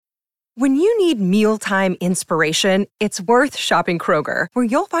When you need mealtime inspiration, it's worth shopping Kroger, where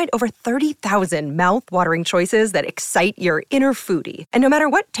you'll find over 30,000 mouth-watering choices that excite your inner foodie. And no matter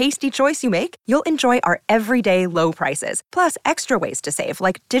what tasty choice you make, you'll enjoy our everyday low prices, plus extra ways to save,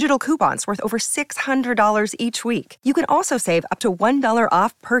 like digital coupons worth over $600 each week. You can also save up to $1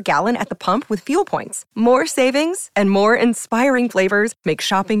 off per gallon at the pump with fuel points. More savings and more inspiring flavors make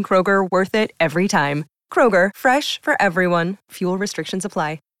shopping Kroger worth it every time. Kroger, fresh for everyone. Fuel restrictions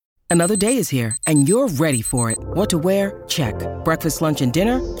apply. Another day is here, and you're ready for it. What to wear? Check. Breakfast, lunch, and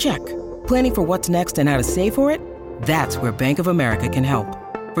dinner? Check. Planning for what's next and how to save for it? That's where Bank of America can help.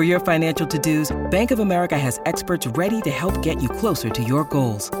 For your financial to-dos, Bank of America has experts ready to help get you closer to your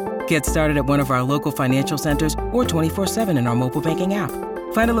goals. Get started at one of our local financial centers or 24/7 in our mobile banking app.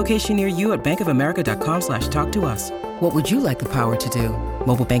 Find a location near you at bankofamerica.com/talktous. What would you like the power to do?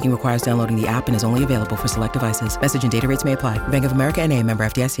 Mobile banking requires downloading the app and is only available for select devices. Message and data rates may apply. Bank of America N.A., member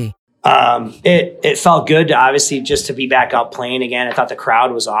FDIC. It felt good to obviously just to be back out playing again. I thought the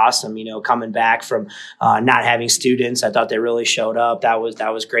crowd was awesome, coming back from not having students. I thought they really showed up. That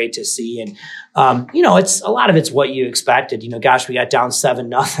was great to see. And, it's a lot of it's what you expected. Gosh, we got down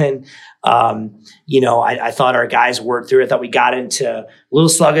 7-0. I thought our guys worked through it. I thought we got into a little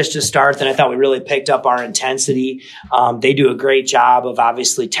sluggish to start. Then I thought we really picked up our intensity. They do a great job of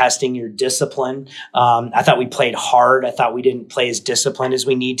obviously testing your discipline. I thought we played hard. I thought we didn't play as disciplined as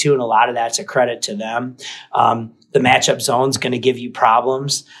we need to. And a lot of that's a credit to them. The matchup zone's going to give you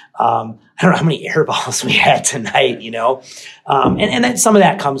problems. I don't know how many air balls we had tonight, and then some of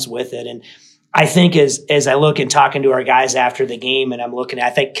that comes with it. And I think as I look and talking to our guys after the game, and I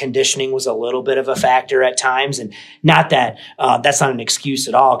think conditioning was a little bit of a factor at times, and not that that's not an excuse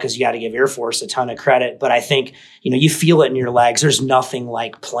at all, because you got to give Air Force a ton of credit. But I think you feel it in your legs. There's nothing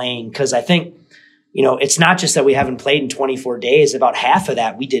like playing, because I think it's not just that we haven't played in 24 days. About half of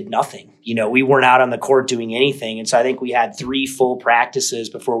that, we did nothing. We weren't out on the court doing anything. And so I think we had 3 full practices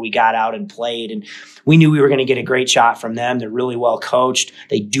before we got out and played. And we knew we were going to get a great shot from them. They're really well coached.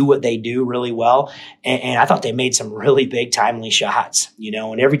 They do what they do really well. And I thought they made some really big, timely shots,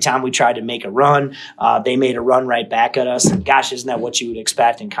 and every time we tried to make a run, they made a run right back at us. And gosh, isn't that what you would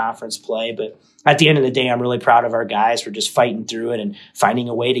expect in conference play? But at the end of the day, I'm really proud of our guys for just fighting through it and finding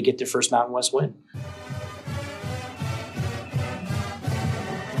a way to get their first Mountain West win.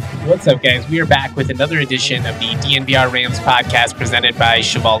 What's up, guys? We are back with another edition of the DNVR Rams podcast presented by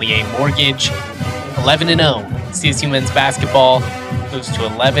Chevalier Mortgage. 11-0. CSU men's basketball moves to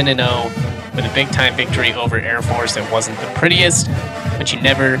 11-0 with a big-time victory over Air Force. It wasn't the prettiest, but you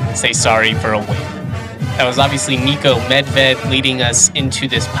never say sorry for a win. That was obviously Nico Medved leading us into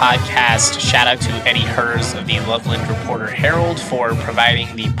this podcast. Shout out to Eddie Hers of the Loveland Reporter-Herald for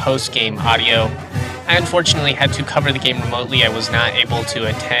providing the post-game audio. I unfortunately had to cover the game remotely. I was not able to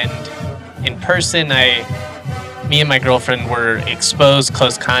attend in person. Me and my girlfriend were exposed,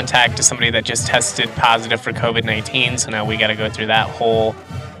 close contact to somebody that just tested positive for COVID-19. So now we got to go through that whole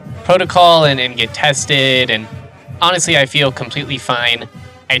protocol and get tested. And honestly, I feel completely fine.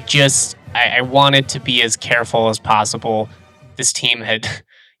 I wanted to be as careful as possible. This team had,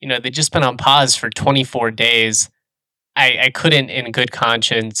 they'd just been on pause for 24 days. I couldn't, in good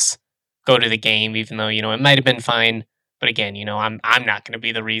conscience, go to the game, even though, it might have been fine. But again, I'm not going to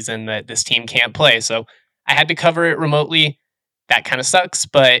be the reason that this team can't play. So I had to cover it remotely. That kind of sucks,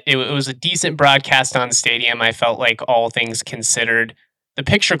 but it was a decent broadcast on Stadium. I felt like, all things considered, the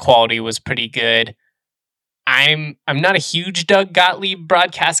picture quality was pretty good. I'm not a huge Doug Gottlieb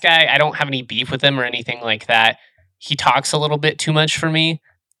broadcast guy. I don't have any beef with him or anything like that. He talks a little bit too much for me,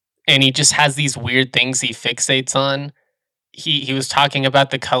 and he just has these weird things he fixates on. He was talking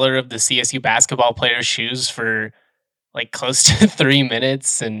about the color of the CSU basketball players' shoes for like close to 3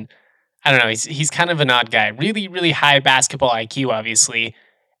 minutes, and I don't know. He's kind of an odd guy. Really, really high basketball IQ, obviously,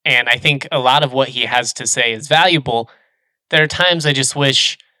 and I think a lot of what he has to say is valuable. There are times I just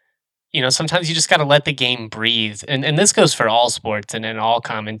wish, sometimes you just got to let the game breathe, and this goes for all sports and all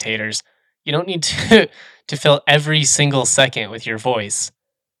commentators. You don't need to fill every single second with your voice.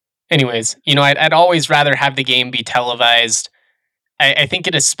 Anyways, I'd always rather have the game be televised. I think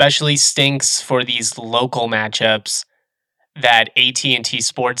it especially stinks for these local matchups that AT&T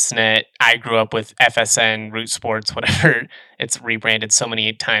Sportsnet, I grew up with FSN, Root Sports, whatever, it's rebranded so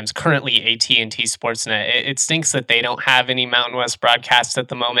many times, currently AT&T Sportsnet. It stinks that they don't have any Mountain West broadcasts at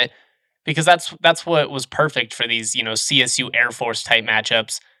the moment, because that's what was perfect for these, CSU Air Force type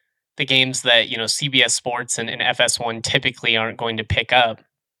matchups, the games that, CBS Sports and FS1 typically aren't going to pick up.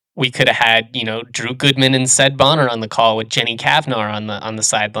 We could have had, Drew Goodman and Sed Bonner on the call with Jenny Kavnar on the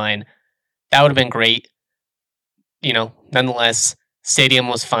sideline. That would have been great. Nonetheless, Stadium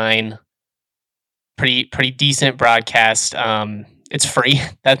was fine. Pretty decent broadcast. It's free.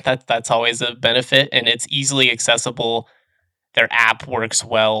 That's always a benefit, and it's easily accessible. Their app works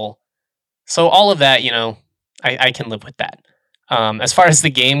well. So all of that, I can live with that. As far as the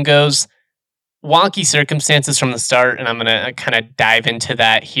game goes, wonky circumstances from the start, and I'm going to kind of dive into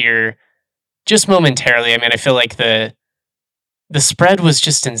that here just momentarily. I mean, I feel like the spread was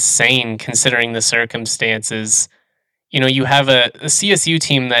just insane considering the circumstances. You have a CSU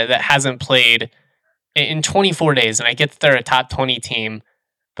team that hasn't played in 24 days, and I get that they're a top 20 team,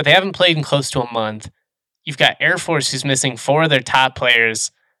 but they haven't played in close to a month. You've got Air Force, who's missing 4 of their top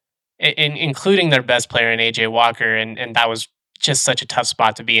players, including their best player in AJ Walker, and that was just such a tough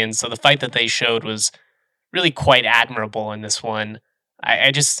spot to be in. So the fight that they showed was really quite admirable in this one.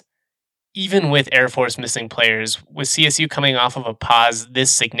 I just, even with Air Force missing players, with CSU coming off of a pause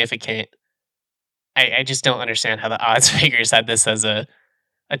this significant, I just don't understand how the odds figures had this as a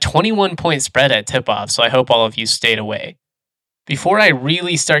 21-point spread at tip-off, so I hope all of you stayed away. Before I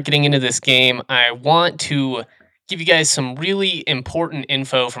really start getting into this game, I want to give you guys some really important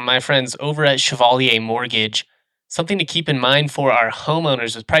info from my friends over at Chevalier Mortgage. Something to keep in mind for our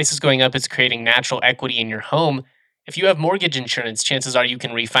homeowners. With prices going up, it's creating natural equity in your home. If you have mortgage insurance, chances are you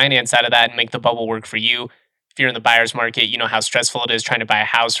can refinance out of that and make the bubble work for you. If you're in the buyer's market, you know how stressful it is trying to buy a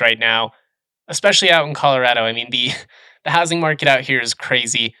house right now, especially out in Colorado. I mean, the housing market out here is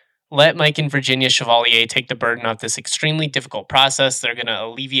crazy. Let Mike and Virginia Chevalier take the burden off this extremely difficult process. They're going to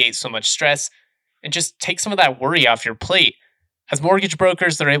alleviate so much stress and just take some of that worry off your plate. As mortgage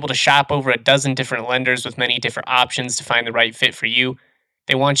brokers, they're able to shop over a dozen different lenders with many different options to find the right fit for you.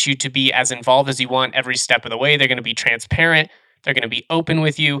 They want you to be as involved as you want every step of the way. They're going to be transparent. They're going to be open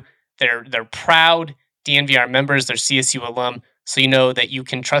with you. They're proud DNVR members. They're CSU alum. So you know that you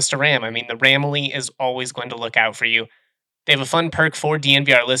can trust a Ram. I mean, the Ramily is always going to look out for you. They have a fun perk for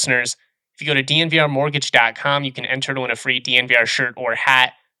DNVR listeners. If you go to dnvrmortgage.com, you can enter to win a free DNVR shirt or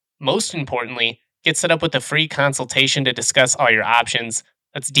hat. Most importantly, get set up with a free consultation to discuss all your options.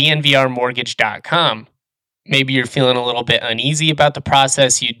 That's dnvrmortgage.com. Maybe you're feeling a little bit uneasy about the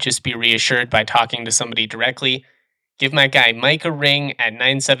process. You'd just be reassured by talking to somebody directly. Give my guy Mike a ring at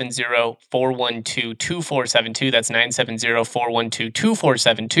 970-412-2472. That's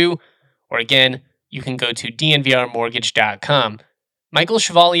 970-412-2472. Or again, you can go to dnvrmortgage.com. Michael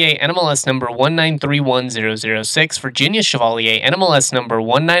Chevalier, NMLS number 1931006. Virginia Chevalier, NMLS number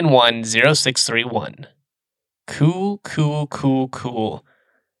 1910631. Cool.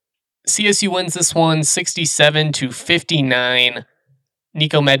 CSU wins this one 67-59.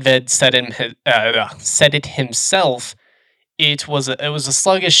 Nico Medved said it himself. It was a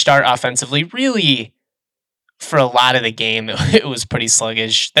sluggish start offensively. Really, for a lot of the game, it was pretty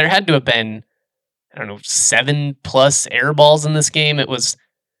sluggish. There had to have been, 7+ air balls in this game. It was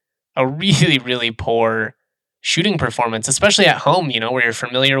a really, really poor shooting performance, especially at home, where you're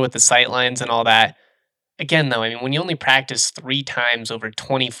familiar with the sight lines and all that. Again, though, I mean, when you only practice 3 times over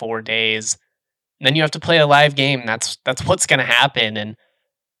 24 days, and then you have to play a live game, that's what's going to happen. And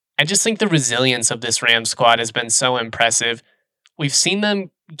I just think the resilience of this Rams squad has been so impressive. We've seen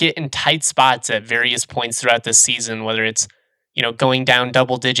them get in tight spots at various points throughout this season, whether it's going down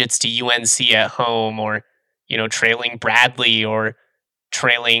double digits to UNC at home, or, trailing Bradley, or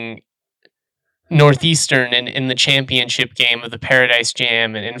trailing Northeastern in the championship game of the Paradise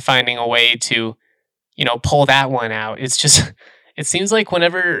Jam, and finding a way to, pull that one out. It's just, it seems like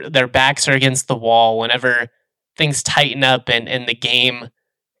whenever their backs are against the wall, whenever things tighten up and the game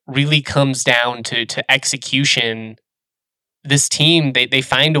really comes down to execution, this team, they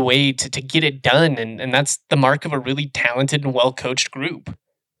find a way to get it done, and that's the mark of a really talented and well-coached group.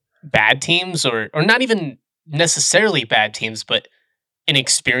 Bad teams, or not even necessarily bad teams, but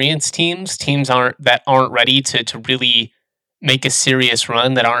inexperienced teams that aren't ready to really make a serious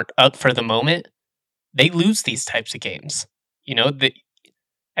run, that aren't up for the moment, they lose these types of games. I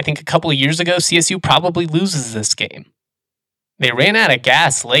think a couple of years ago, CSU probably loses this game. They ran out of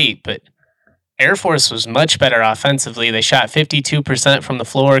gas late, but Air Force was much better offensively. They shot 52% from the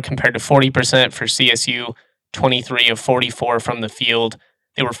floor compared to 40% for CSU, 23 of 44 from the field.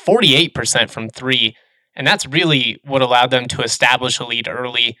 They were 48% from 3, and that's really what allowed them to establish a lead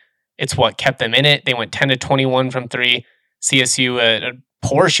early. It's what kept them in it. They went 10 to 21 from 3. CSU, a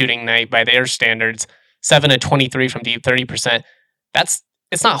poor shooting night by their standards, 7 to 23 from deep, 30%.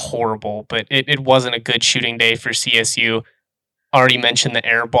 It's not horrible, but it wasn't a good shooting day for CSU. Already mentioned the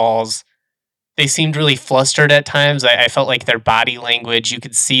air balls. They seemed really flustered at times. I felt like their body language, you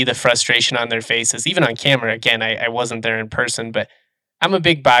could see the frustration on their faces, even on camera. Again, I wasn't there in person, but I'm a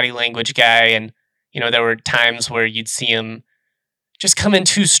big body language guy, and there were times where you'd see them just come in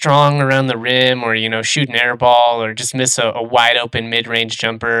too strong around the rim, or, shoot an air ball, or just miss a wide open mid-range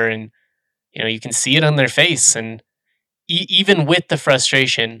jumper. And, you can see it on their face. And even with the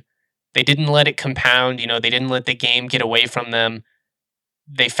frustration, they didn't let it compound. They didn't let the game get away from them.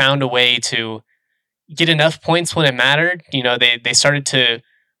 They found a way to get enough points when it mattered. They started to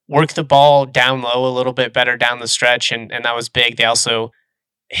work the ball down low a little bit better down the stretch, and that was big. They also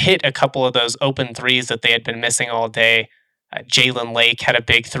hit a couple of those open threes that they had been missing all day. Jalen Lake had a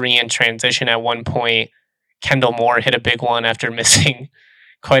big three in transition at one point. Kendall Moore hit a big one after missing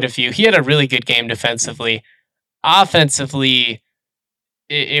quite a few. He had a really good game defensively. Offensively,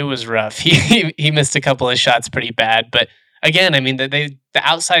 it was rough. He missed a couple of shots pretty bad. But again, the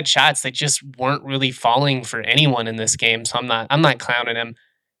outside shots, they just weren't really falling for anyone in this game. So I'm not clowning him.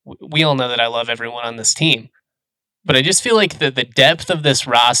 We all know that I love everyone on this team. But I just feel like the depth of this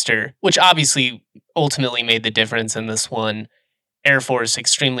roster, which obviously ultimately made the difference in this one, Air Force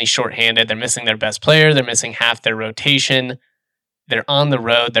extremely shorthanded. They're missing their best player. They're missing half their rotation. They're on the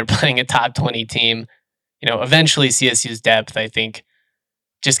road. They're playing a top 20 team. Eventually CSU's depth, I think,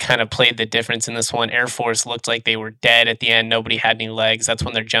 just kind of played the difference in this one. Air Force looked like they were dead at the end. Nobody had any legs. That's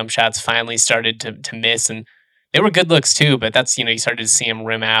when their jump shots finally started to miss. And they were good looks too, but that's, you started to see them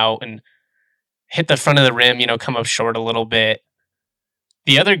rim out and hit the front of the rim, come up short a little bit.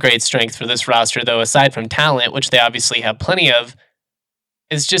 The other great strength for this roster, though, aside from talent, which they obviously have plenty of,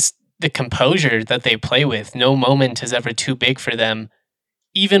 is just the composure that they play with. No moment is ever too big for them.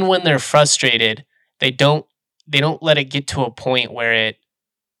 Even when they're frustrated, they don't let it get to a point where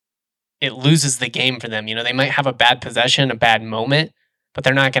it loses the game for them. They might have a bad possession, a bad moment, but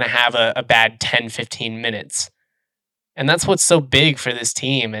they're not going to have a bad 10, 15 minutes. And that's what's so big for this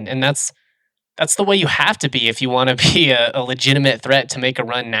team. And that's the way you have to be if you want to be a legitimate threat to make a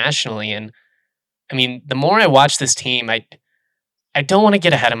run nationally. And the more I watch this team, I don't want to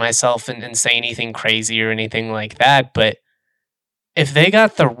get ahead of myself and say anything crazy or anything like that. But if they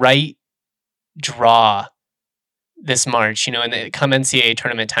got the right draw this March, and come NCAA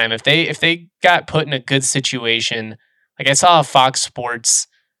tournament time, if they got put in a good situation, like I saw a Fox Sports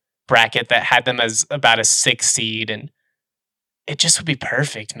bracket that had them as about a 6 seed, and it just would be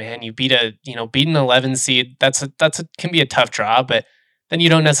perfect, man. You beat an 11 seed. Can be a tough draw, but then you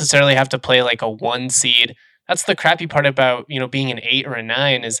don't necessarily have to play like a 1 seed. That's the crappy part about, being an 8 or a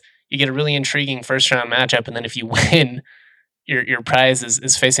 9 is you get a really intriguing first round matchup, and then if you win, your prize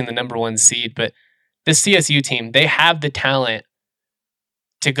is facing the number 1 seed. But this CSU team, they have the talent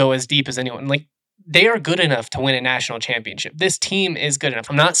to go as deep as anyone. Like, they are good enough to win a national championship. This team is good enough.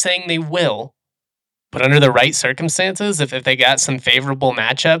 I'm not saying they will, but under the right circumstances, if they got some favorable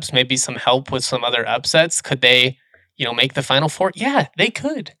matchups, maybe some help with some other upsets, could they, make the Final Four? Yeah, they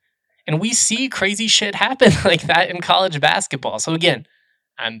could. And we see crazy shit happen like that in college basketball. So again,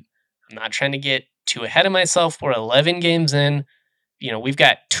 I'm not trying to get too ahead of myself. We're 11 games in. We've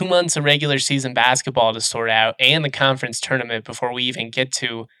got 2 months of regular season basketball to sort out and the conference tournament before we even get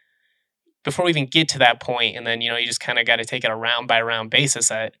to that point. And then, you just kind of got to take it a round by round basis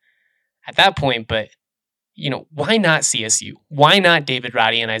at that point. But, why not CSU? Why not David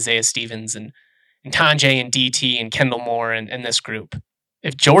Roddy and Isaiah Stevens and Tanjay and DT and Kendall Moore and this group?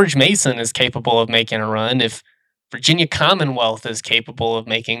 If George Mason is capable of making a run, if Virginia Commonwealth is capable of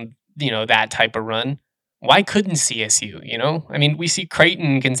making, that type of run, why couldn't CSU, we see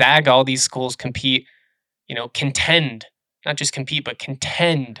Creighton, Gonzaga, all these schools compete, contend, not just compete, but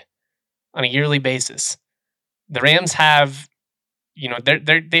contend on a yearly basis. The Rams have,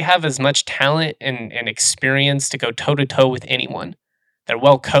 they have as much talent and experience to go toe-to-toe with anyone. They're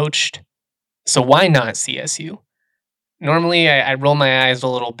well coached. So why not CSU? Normally, I roll my eyes a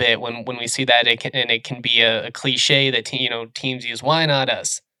little bit when we see that, it can be a cliche that teams use. Why not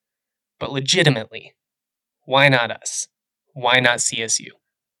us? But legitimately, why not us? Why not CSU?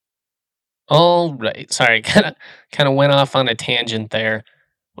 All right, sorry, kind of went off on a tangent there.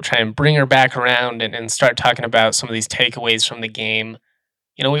 We'll try and bring her back around and start talking about some of these takeaways from the game.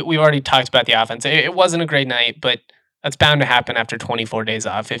 We've already talked about the offense. It wasn't a great night, but that's bound to happen after 24 days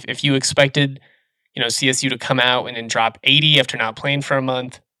off. If you expected CSU to come out and drop 80 after not playing for a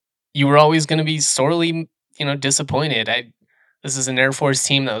month, you were always going to be sorely, disappointed. This is an Air Force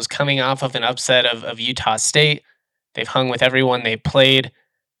team that was coming off of an upset of Utah State. They've hung with everyone they played.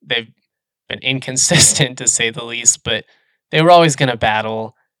 They've been inconsistent, to say the least, but they were always going to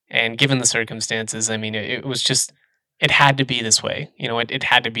battle. And given the circumstances, it was just, it had to be this way. It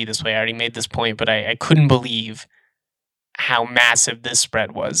had to be this way. I already made this point, but I couldn't believe how massive this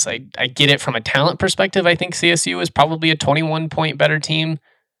spread was. I get it from a talent perspective. I think CSU is probably a 21-point better team,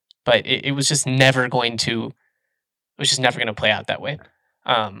 but it was just never going to was just never going to play out that way.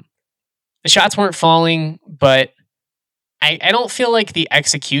 The shots weren't falling, but I don't feel like the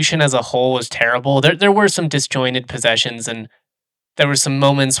execution as a whole was terrible. There were some disjointed possessions, and there were some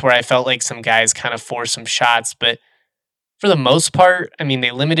moments where I felt like some guys kind of forced some shots, but for the most part, I mean, they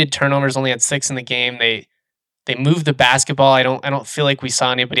limited turnovers, only had 6 in the game. They moved the basketball. I don't feel like we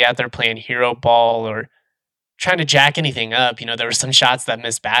saw anybody out there playing hero ball or trying to jack anything up. There were some shots that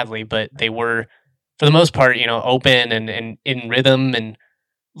missed badly, but they were, for the most part, open and in rhythm and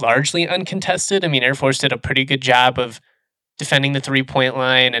largely uncontested. I mean, Air Force did a pretty good job of defending the 3-point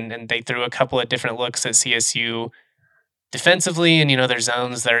line, and they threw a couple of different looks at CSU defensively, and their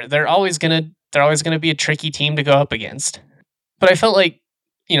zones. They're always gonna be a tricky team to go up against. But I felt like,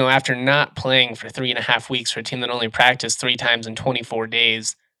 after not playing for 3.5 weeks for a team that only practiced 3 times in 24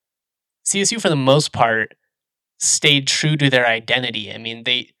 days, CSU for the most part stayed true to their identity. I mean,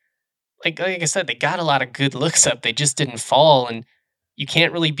 they, like I said, they got a lot of good looks up. They just didn't fall, and you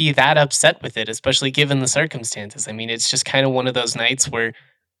can't really be that upset with it, especially given the circumstances. I mean, it's just kind of one of those nights where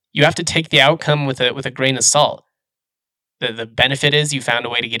you have to take the outcome with a grain of salt. The benefit is you found a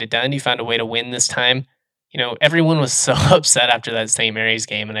way to get it done. You found a way to win this time. Everyone was so upset after that St. Mary's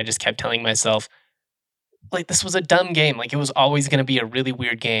game, and I just kept telling myself, like, this was a dumb game. Like, it was always going to be a really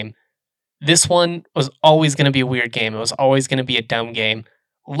weird game. This one was always going to be a weird game. It was always going to be a dumb game.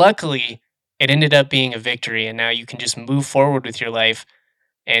 Luckily, it ended up being a victory, and now you can just move forward with your life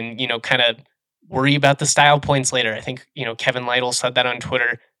and, kind of worry about the style points later. I think, Kevin Lytle said that on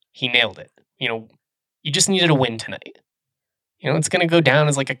Twitter. He nailed it. You just needed a win tonight. It's going to go down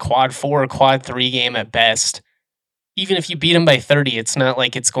as like a quad 4 or quad 3 game at best. Even if you beat them by 30, it's not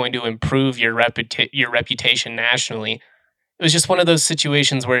like it's going to improve your reputation nationally. It was just one of those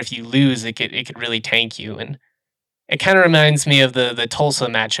situations where if you lose, it could really tank you. And it kind of reminds me of the Tulsa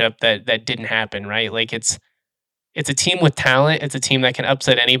matchup that didn't happen, right? Like it's a team with talent. It's a team that can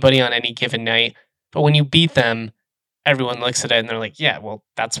upset anybody on any given night. But when you beat them, everyone looks at it and they're like, yeah, well,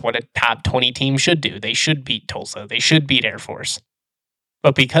 that's what a top 20 team should do. They should beat Tulsa. They should beat Air Force.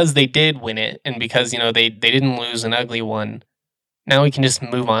 But because they did win it, and because, they didn't lose an ugly one, now we can just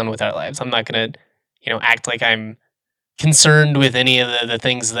move on with our lives. I'm not going to, act like I'm concerned with any of the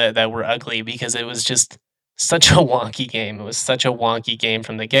things that were ugly, because it was just such a wonky game. It was such a wonky game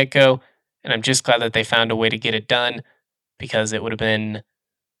from the get-go, and I'm just glad that they found a way to get it done, because it would have been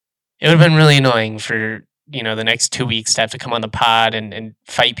really annoying for the next 2 weeks to have to come on the pod and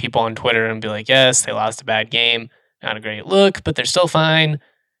fight people on Twitter and be like, yes, they lost a bad game. Not a great look, but they're still fine.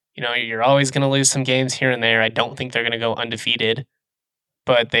 You're always going to lose some games here and there. I don't think they're going to go undefeated,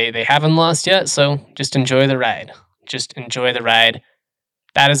 but they haven't lost yet. So just enjoy the ride. Just enjoy the ride.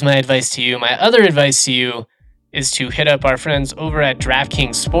 That is my advice to you. My other advice to you is to hit up our friends over at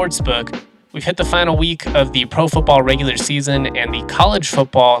DraftKings Sportsbook. We've hit the final week of the pro football regular season, and the college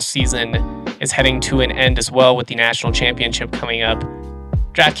football season is heading to an end as well, with the national championship coming up.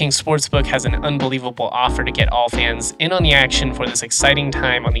 DraftKings Sportsbook has an unbelievable offer to get all fans in on the action for this exciting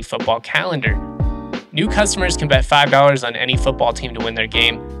time on the football calendar. New customers can bet $5 on any football team to win their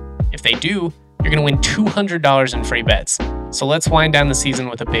game. If they do, you're going to win $200 in free bets. So let's wind down the season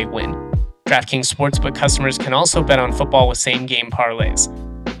with a big win. DraftKings Sportsbook customers can also bet on football with same-game parlays.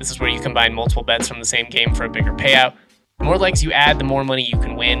 This is where you combine multiple bets from the same game for a bigger payout. The more legs you add, the more money you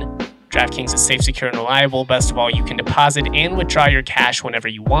can win. DraftKings is safe, secure, and reliable. Best of all, you can deposit and withdraw your cash whenever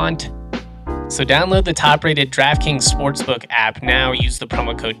you want. So download the top-rated DraftKings Sportsbook app now. Use the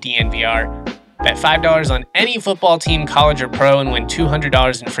promo code DNVR. Bet $5 on any football team, college or pro, and win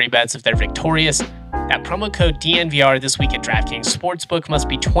 $200 in free bets if they're victorious. That promo code DNVR this week at DraftKings Sportsbook. Must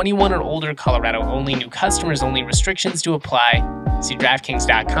be 21 or older, Colorado only, new customers only, restrictions to apply. See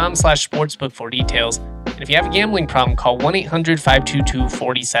DraftKings.com/sportsbook for details. And if you have a gambling problem, call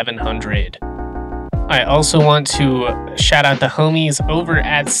 1-800-522-4700. I also want to shout out the homies over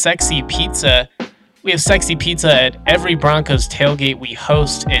at Sexy Pizza. We have Sexy Pizza at every Broncos tailgate we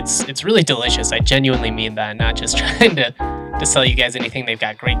host. It's really delicious. I genuinely mean that, not just trying to sell you guys anything. They've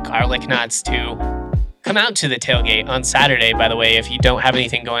got great garlic knots too. Come out to the tailgate on Saturday, by the way, if you don't have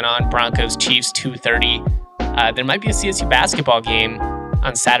anything going on. Broncos Chiefs 2:30. There might be a CSU basketball game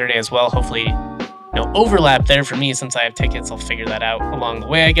on Saturday as well. Hopefully, no overlap there for me since I have tickets. I'll figure that out along the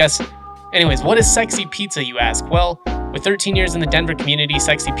way, I guess. Anyways, what is Sexy Pizza, you ask? Well, with 13 years in the Denver community,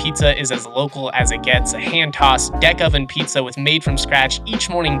 Sexy Pizza is as local as it gets. A hand-tossed deck oven pizza with made-from-scratch each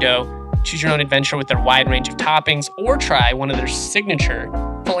morning dough. Choose your own adventure with their wide range of toppings, or try one of their signature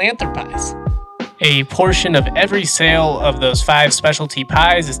philanthropies. A portion of every sale of those 5 specialty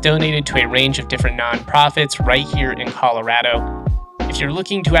pies is donated to a range of different nonprofits right here in Colorado. If you're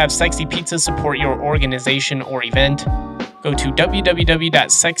looking to have Sexy Pizza support your organization or event, go to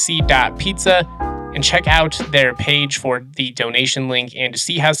www.sexy.pizza and check out their page for the donation link and to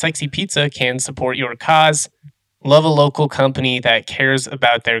see how Sexy Pizza can support your cause. Love a local company that cares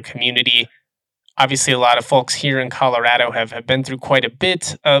about their community. Obviously, a lot of folks here in Colorado have been through quite a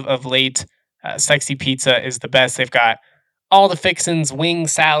bit of late. Sexy Pizza is the best. They've got all the fixins, wing,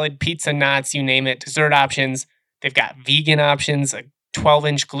 salad, pizza, knots, you name it, dessert options. They've got vegan options, a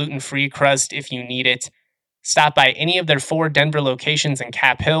 12-inch gluten-free crust if you need it. Stop by any of their 4 Denver locations in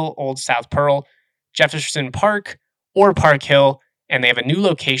Cap Hill, Old South Pearl, Jefferson Park, or Park Hill, and they have a new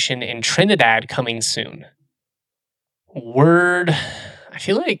location in Trinidad coming soon. Word. I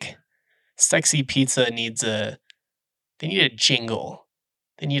feel like Sexy Pizza needs a jingle.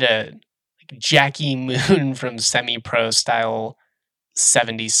 They need a Jackie Moon from Semi-Pro style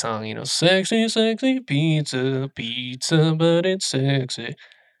 70s song, sexy, sexy pizza, pizza, but it's sexy.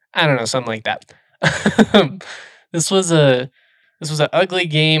 I don't know, something like that. This was an ugly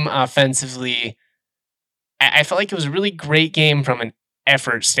game offensively. I felt like it was a really great game from an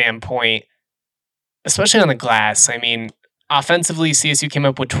effort standpoint, especially on the glass. I mean, offensively, CSU came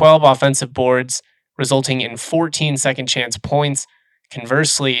up with 12 offensive boards, resulting in 14 second chance points.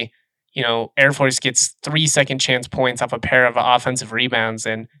 Conversely, Air Force gets 3 second chance points off a pair of offensive rebounds.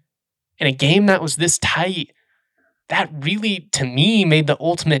 And in a game that was this tight, that really, to me, made the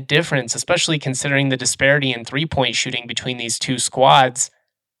ultimate difference, especially considering the disparity in three-point shooting between these two squads.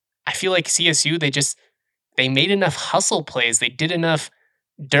 I feel like CSU, they made enough hustle plays. They did enough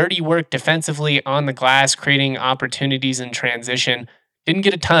dirty work defensively on the glass, creating opportunities in transition. Didn't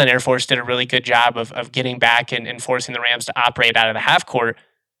get a ton. Air Force did a really good job of getting back and forcing the Rams to operate out of the half court.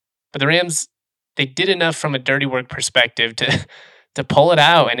 But the Rams, they did enough from a dirty work perspective to pull it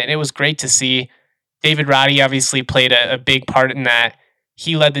out, and it was great to see. David Roddy obviously played a big part in that.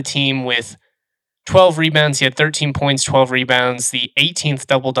 He led the team with 12 rebounds. He had 13 points, 12 rebounds, the 18th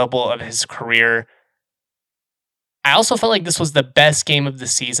double-double of his career. I also felt like this was the best game of the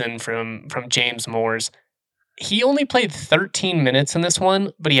season from James Moores. He only played 13 minutes in this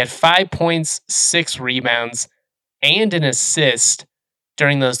one, but he had 5 points, 6 rebounds, and an assist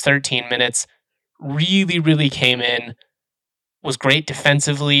during those 13 minutes. Really, really came in, was great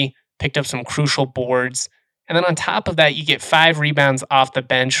defensively, picked up some crucial boards. And then on top of that, you get 5 rebounds off the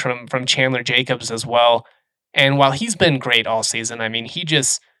bench from Chandler Jacobs as well. And while he's been great all season, I mean, he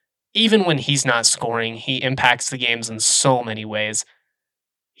just, even when he's not scoring, he impacts the games in so many ways.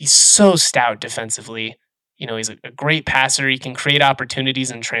 He's so stout defensively. He's a great passer. He can create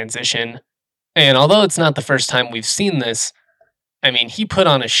opportunities in transition. And although it's not the first time we've seen this, I mean, he put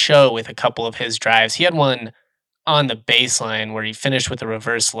on a show with a couple of his drives. He had one on the baseline where he finished with a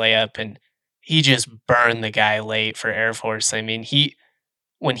reverse layup, and he just burned the guy late for Air Force. I mean,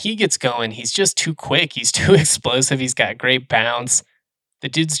 when he gets going, he's just too quick. He's too explosive. He's got great bounce. The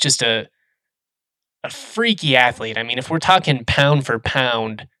dude's just a freaky athlete. I mean, if we're talking pound for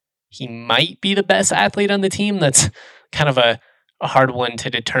pound, he might be the best athlete on the team. That's kind of a hard one to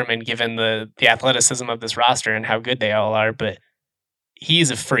determine given the athleticism of this roster and how good they all are, but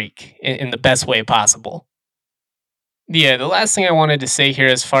he's a freak in the best way possible. Yeah, the last thing I wanted to say here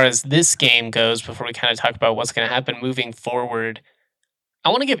as far as this game goes before we kind of talk about what's going to happen moving forward, I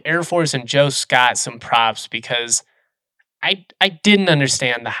want to give Air Force and Joe Scott some props because I didn't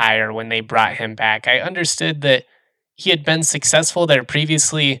understand the hire when they brought him back. I understood that he had been successful there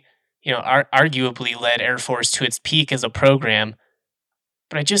previously, arguably led Air Force to its peak as a program,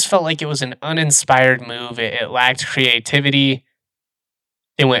 but I just felt like it was an uninspired move. It lacked creativity.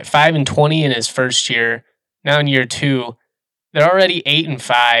 They went 5-20 in his first year. Now in year 2, they're already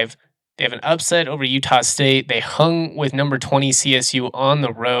 8-5. They have an upset over Utah State. They hung with number 20 CSU on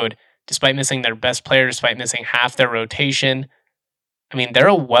the road, despite missing their best player, despite missing half their rotation. I mean, they're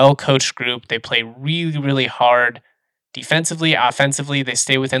a well-coached group. They play really, really hard. Defensively, offensively, they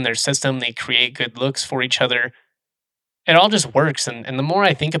stay within their system. They create good looks for each other. It all just works. And the more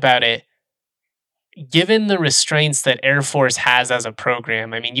I think about it, given the restraints that Air Force has as a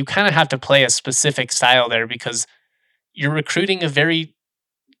program, I mean, you kind of have to play a specific style there because you're recruiting a very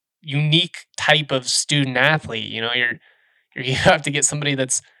unique type of student athlete. You have to get somebody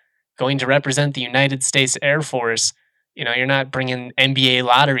that's going to represent the United States Air Force. You're not bringing NBA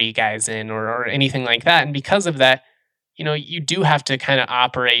lottery guys in or anything like that. And because of that, you do have to kind of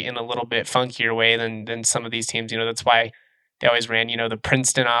operate in a little bit funkier way than some of these teams. That's why they always ran, the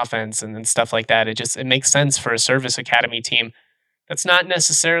Princeton offense and stuff like that. It makes sense for a service academy team that's not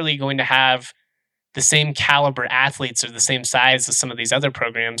necessarily going to have the same caliber athletes or the same size as some of these other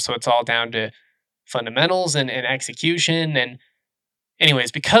programs. So it's all down to fundamentals and execution. And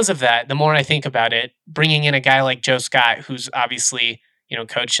anyways, because of that, the more I think about it, bringing in a guy like Joe Scott, who's obviously,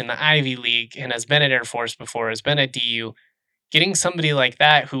 coached in the Ivy League and has been at Air Force before, has been at DU, getting somebody like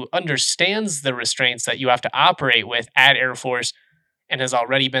that who understands the restraints that you have to operate with at Air Force and has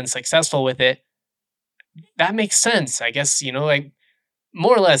already been successful with it, that makes sense. I guess, like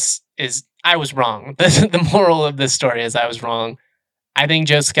more or less is I was wrong. The moral of this story is I was wrong. I think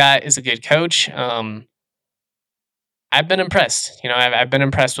Joe Scott is a good coach. I've been impressed. I've been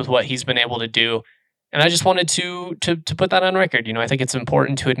impressed with what he's been able to do. And I just wanted to put that on record. I think it's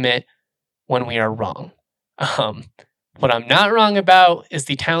important to admit when we are wrong. What I'm not wrong about is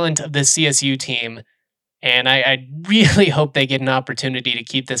the talent of this CSU team. And I really hope they get an opportunity to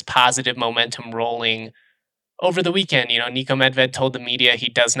keep this positive momentum rolling over the weekend. Niko Medved told the media he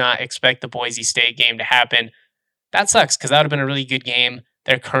does not expect the Boise State game to happen. That sucks because that would have been a really good game.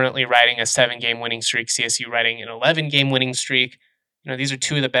 They're currently riding a 7-game winning streak. CSU riding an 11-game winning streak. These are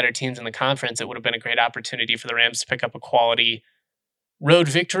two of the better teams in the conference. It would have been a great opportunity for the Rams to pick up a quality road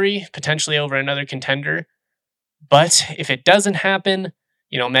victory, potentially over another contender. But if it doesn't happen,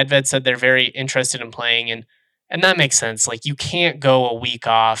 Medved said they're very interested in playing, and that makes sense. Like, you can't go a week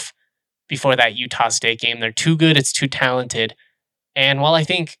off before that Utah State game. They're too good. It's too talented. And while I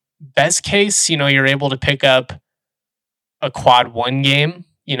think best case, you're able to pick up a quad 1 game,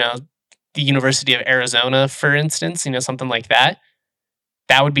 the University of Arizona, for instance, something like that.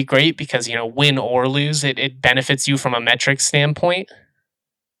 That would be great because, win or lose, it benefits you from a metrics standpoint.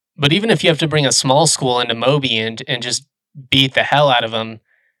 But even if you have to bring a small school into Moby and just beat the hell out of them,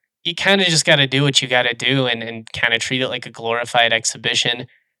 you kind of just got to do what you got to do and kind of treat it like a glorified exhibition.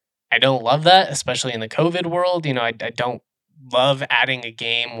 I don't love that, especially in the COVID world. I don't love adding a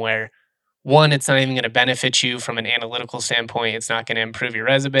game where, one, it's not even going to benefit you from an analytical standpoint. It's not going to improve your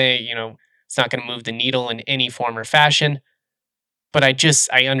resume. It's not going to move the needle in any form or fashion. But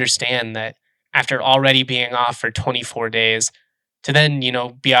I understand that after already being off for 24 days, to then,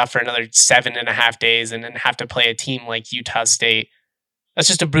 be off for another 7.5 days and then have to play a team like Utah State, that's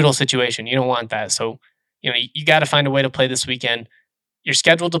just a brutal situation. You don't want that. So, you got to find a way to play this weekend. You're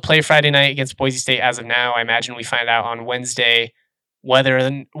scheduled to play Friday night against Boise State as of now. I imagine we find out on Wednesday whether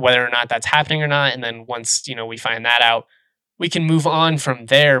or not that's happening or not. And then once, we find that out, we can move on from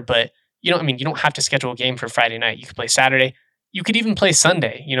there. But, you don't have to schedule a game for Friday night. You could play Saturday. You could even play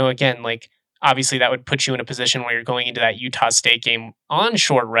Sunday. Again, like, obviously that would put you in a position where you're going into that Utah State game on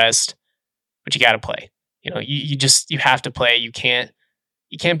short rest, but you got to play. You have to play. You can't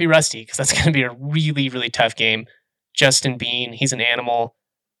be rusty because that's going to be a really, really tough game. Justin Bean, he's an animal.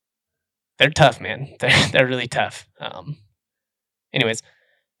 They're tough, man. They're really tough. Anyways,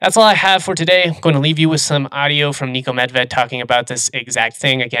 that's all I have for today. I'm going to leave you with some audio from Niko Medved talking about this exact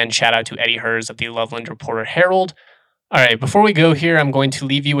thing. Again, shout out to Eddie Hers of the Loveland Reporter Herald. All right, before we go here, I'm going to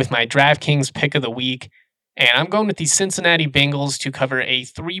leave you with my DraftKings pick of the week. And I'm going with the Cincinnati Bengals to cover a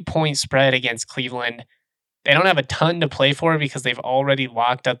 3-point spread against Cleveland. They don't have a ton to play for because they've already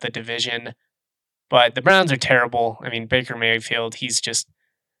locked up the division. But the Browns are terrible. Baker Mayfield, he's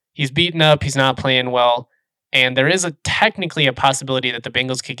beaten up. He's not playing well. And there is technically a possibility that the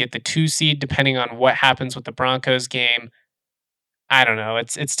Bengals could get the 2 seed depending on what happens with the Broncos game. I don't know.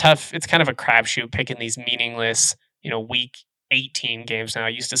 It's tough. It's kind of a crapshoot picking these meaningless, week 18 games now. I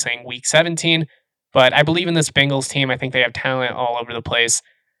used to saying week 17. But I believe in this Bengals team. I think they have talent all over the place.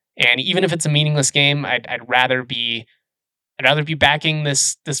 And even if it's a meaningless game, I'd rather be backing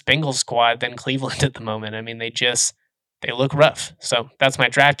this Bengals squad than Cleveland at the moment. They look rough. So that's my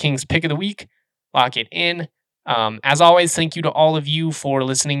DraftKings pick of the week. Lock it in. As always, thank you to all of you for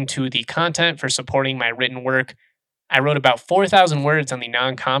listening to the content, for supporting my written work. I wrote about 4,000 words on the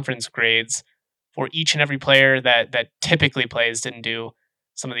non-conference grades for each and every player that typically plays. Didn't do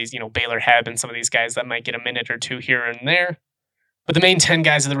some of these, Baylor Heb and some of these guys that might get a minute or two here and there. But the main 10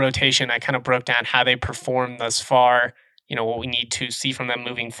 guys of the rotation, I kind of broke down how they performed thus far, what we need to see from them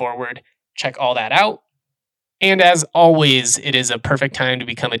moving forward. Check all that out. And as always, it is a perfect time to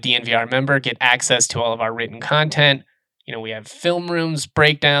become a DNVR member, get access to all of our written content. We have film rooms,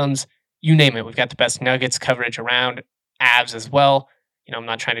 breakdowns, you name it. We've got the best Nuggets coverage around, Avs as well. I'm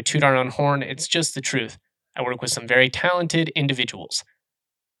not trying to toot our own horn. It's just the truth. I work with some very talented individuals.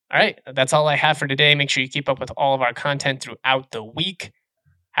 All right, that's all I have for today. Make sure you keep up with all of our content throughout the week.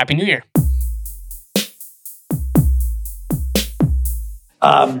 Happy New Year.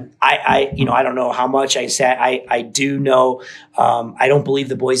 I don't know how much I said. I do know. I don't believe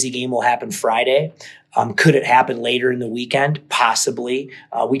the Boise game will happen Friday. Could it happen later in the weekend? Possibly.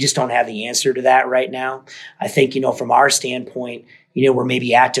 We just don't have the answer to that right now. I think, from our standpoint, we're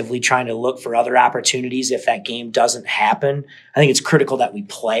maybe actively trying to look for other opportunities if that game doesn't happen. I think it's critical that we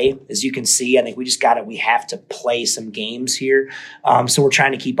play. As you can see, I think we have to play some games here. So we're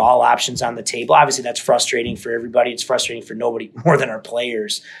trying to keep all options on the table. Obviously, that's frustrating for everybody. It's frustrating for nobody more than our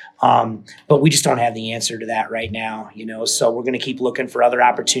players. But we just don't have the answer to that right now, so we're going to keep looking for other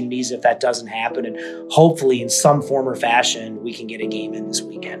opportunities if that doesn't happen. And hopefully in some form or fashion, we can get a game in this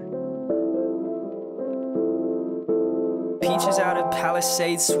weekend. Peaches out of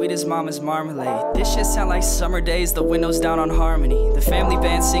Palisades, sweet as mama's marmalade. This shit sound like summer days, the windows down on Harmony. The family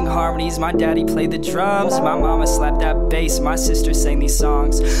band sing harmonies, my daddy played the drums. My mama slapped that bass, my sister sang these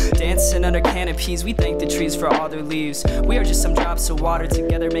songs. Dancing under canopies, we thank the trees for all their leaves. We are just some drops of water,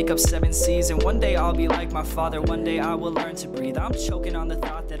 together make up 7 seas. And one day I'll be like my father, one day I will learn to breathe. I'm choking on the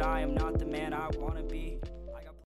thought that I am not the man I wanna be.